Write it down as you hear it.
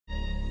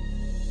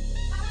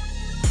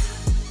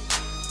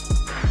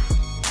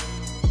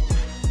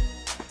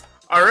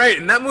All right,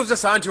 and that moves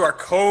us on to our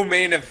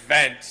co-main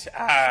event.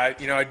 A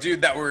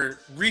dude that we're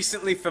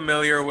recently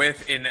familiar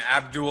with in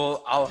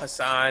Abdul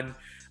Alhassan.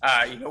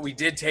 We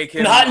did take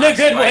him. Not in a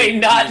good way.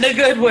 Not in a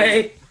good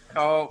way.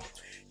 Oh,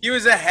 he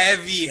was a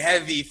heavy,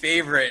 heavy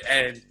favorite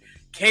and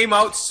came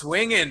out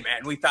swinging,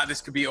 man. We thought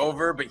this could be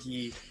over, but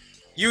he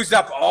used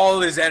up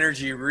all his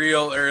energy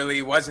real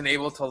early, wasn't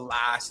able to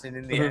last, and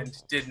in the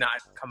end did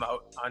not come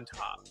out on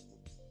top.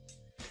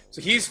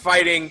 So he's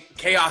fighting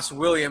Khaos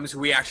Williams, who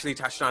we actually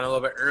touched on a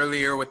little bit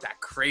earlier with that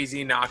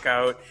crazy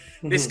knockout.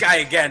 This guy,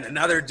 again,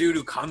 another dude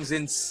who comes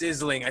in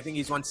sizzling. I think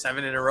he's won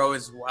 7 in a row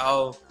as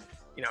well.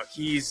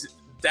 He's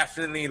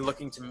definitely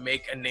looking to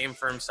make a name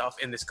for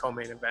himself in this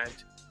co-main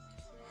event.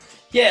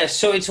 Yeah,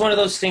 so it's one of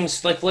those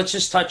things, like, let's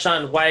just touch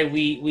on why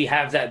we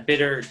have that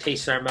bitter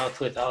taste in our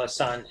mouth with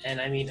Alhassan. And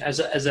I mean, as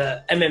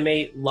a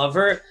MMA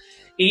lover,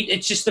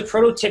 it's just the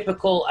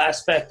prototypical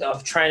aspect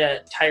of trying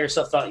to tire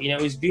yourself out.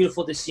 It was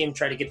beautiful to see him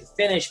try to get the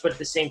finish, but at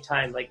the same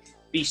time, like,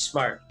 be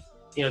smart.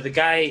 The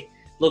guy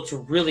looked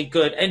really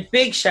good. And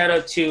big shout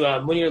out to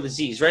Munir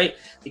Laziz, right?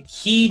 Like,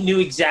 he knew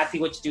exactly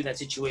what to do in that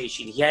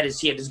situation. He had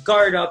his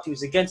guard up. He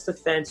was against the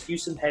fence,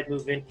 used some head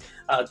movement,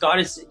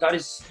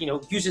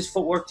 used his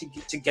footwork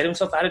to get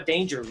himself out of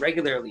danger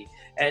regularly.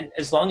 And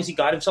as long as he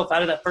got himself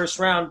out of that first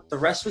round, the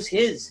rest was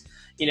his.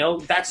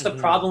 That's the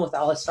problem with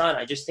Alhassan.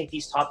 I just think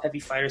these top-heavy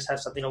fighters have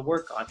something to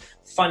work on.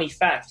 Funny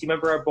fact, do you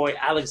remember our boy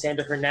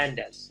Alexander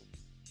Hernandez?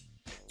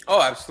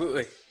 Oh,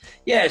 absolutely.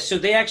 Yeah, so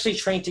they actually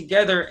trained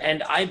together,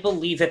 and I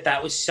believe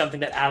that was something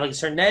that Alex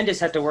Hernandez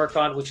had to work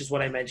on, which is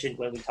what I mentioned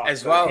when we talked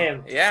as about well.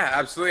 Him. Yeah,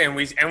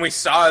 absolutely, and we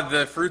saw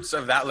the fruits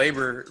of that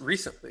labor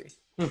recently.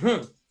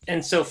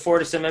 And so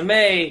Fortis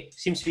MMA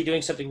seems to be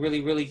doing something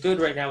really, really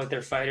good right now with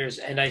their fighters,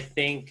 and I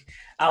think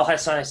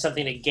Alhassan has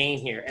something to gain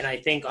here. And I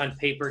think on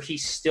paper he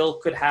still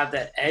could have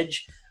that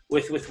edge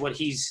with what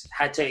he's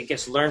had to, I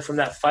guess, learn from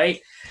that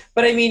fight.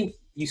 But I mean,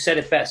 you said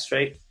it best,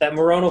 right? That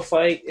Moreno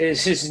fight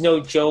is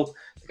no joke.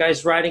 The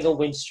guy's riding a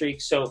win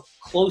streak, so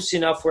close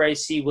enough where I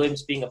see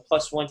Williams being a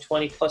plus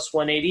 120, plus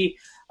 180.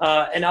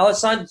 And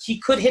Alhassan, he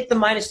could hit the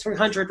minus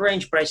 300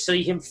 range, but I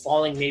see him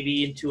falling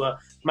maybe into a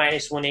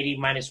minus 180,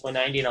 minus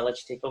 190, and I'll let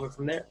you take over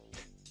from there.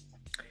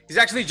 He's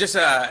actually just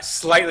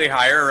slightly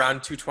higher,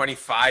 around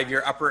 225.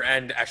 Your upper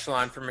end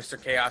echelon for Mr.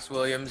 Khaos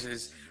Williams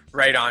is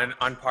right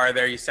on par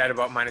there. You said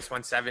about minus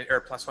 170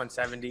 or plus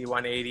 170,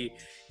 180.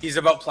 He's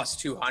about plus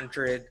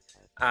 200.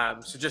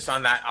 So just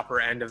on that upper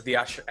end of the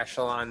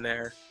echelon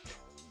there.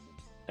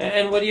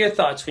 And what are your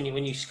thoughts when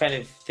you kind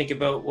of think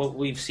about what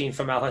we've seen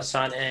from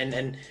Alhassan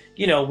and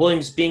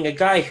Williams being a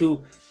guy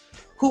who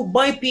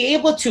might be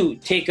able to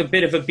take a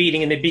bit of a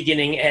beating in the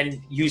beginning and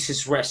use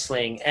his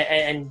wrestling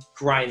and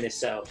grind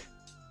this out?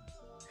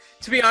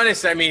 To be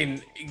honest, I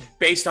mean,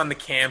 based on the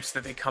camps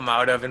that they come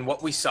out of and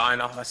what we saw in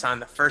Alhassan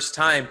the first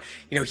time,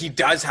 he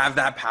does have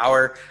that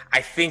power.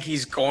 I think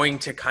he's going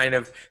to kind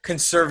of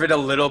conserve it a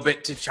little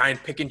bit to try and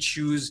pick and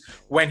choose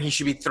when he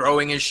should be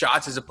throwing his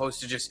shots as opposed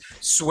to just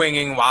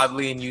swinging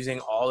wildly and using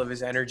all of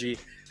his energy.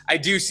 I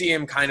do see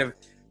him kind of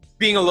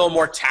being a little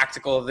more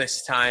tactical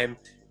this time,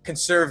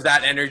 conserve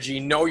that energy,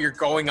 know you're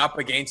going up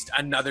against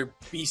another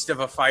beast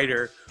of a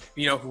fighter,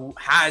 who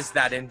has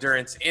that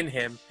endurance in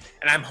him.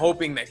 And I'm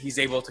hoping that he's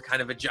able to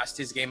kind of adjust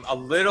his game a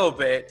little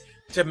bit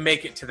to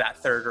make it to that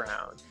third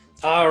round.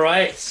 All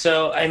right.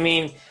 So, I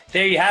mean,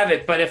 there you have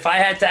it. But if I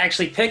had to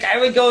actually pick, I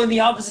would go in the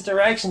opposite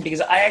direction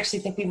because I actually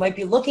think we might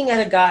be looking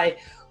at a guy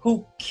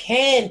who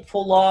can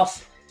pull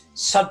off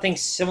something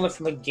similar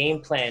from a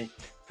game plan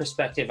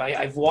perspective.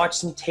 I've watched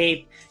some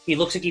tape. He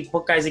looks like he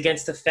put guys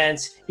against the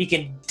fence. He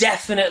can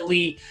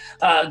definitely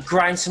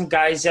grind some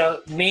guys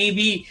out.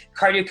 Maybe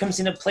cardio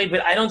comes into play,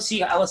 but I don't see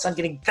Alhassan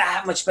getting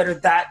that much better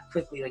that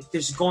quickly. Like,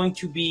 there's going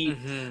to be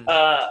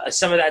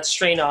some of that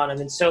strain on him.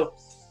 And so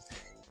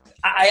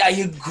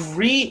I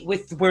agree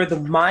with where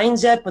the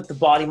mind's at, but the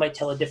body might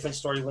tell a different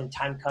story when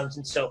time comes.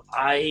 And so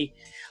I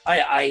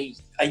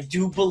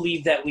do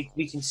believe that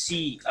we can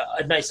see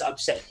a nice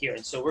upset here.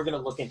 And so we're going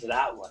to look into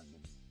that one.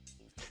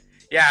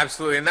 Yeah,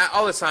 absolutely. And that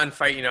Alhassan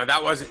fight,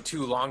 that wasn't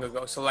too long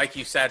ago. So like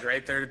you said,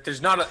 right,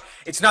 it's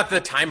not the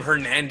time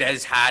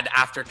Hernandez had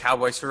after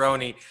Cowboy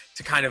Cerrone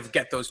to kind of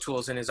get those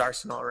tools in his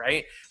arsenal,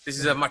 right? This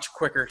is a much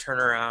quicker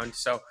turnaround.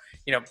 So,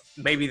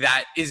 maybe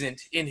that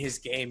isn't in his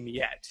game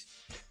yet.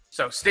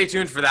 So stay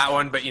tuned for that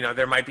one. But,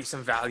 there might be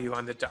some value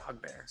on the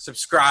dog there.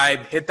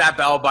 Subscribe, hit that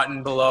bell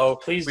button below.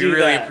 Please do. We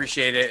really that.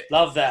 Appreciate it.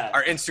 Love that.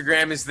 Our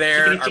Instagram is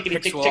there. Our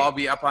pics will all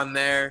be up on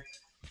there.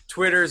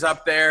 Twitter's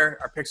up there.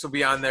 Our pics will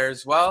be on there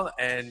as well.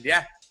 And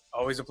yeah,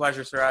 always a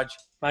pleasure, Siraj.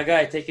 My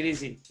guy, take it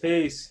easy.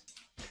 Peace.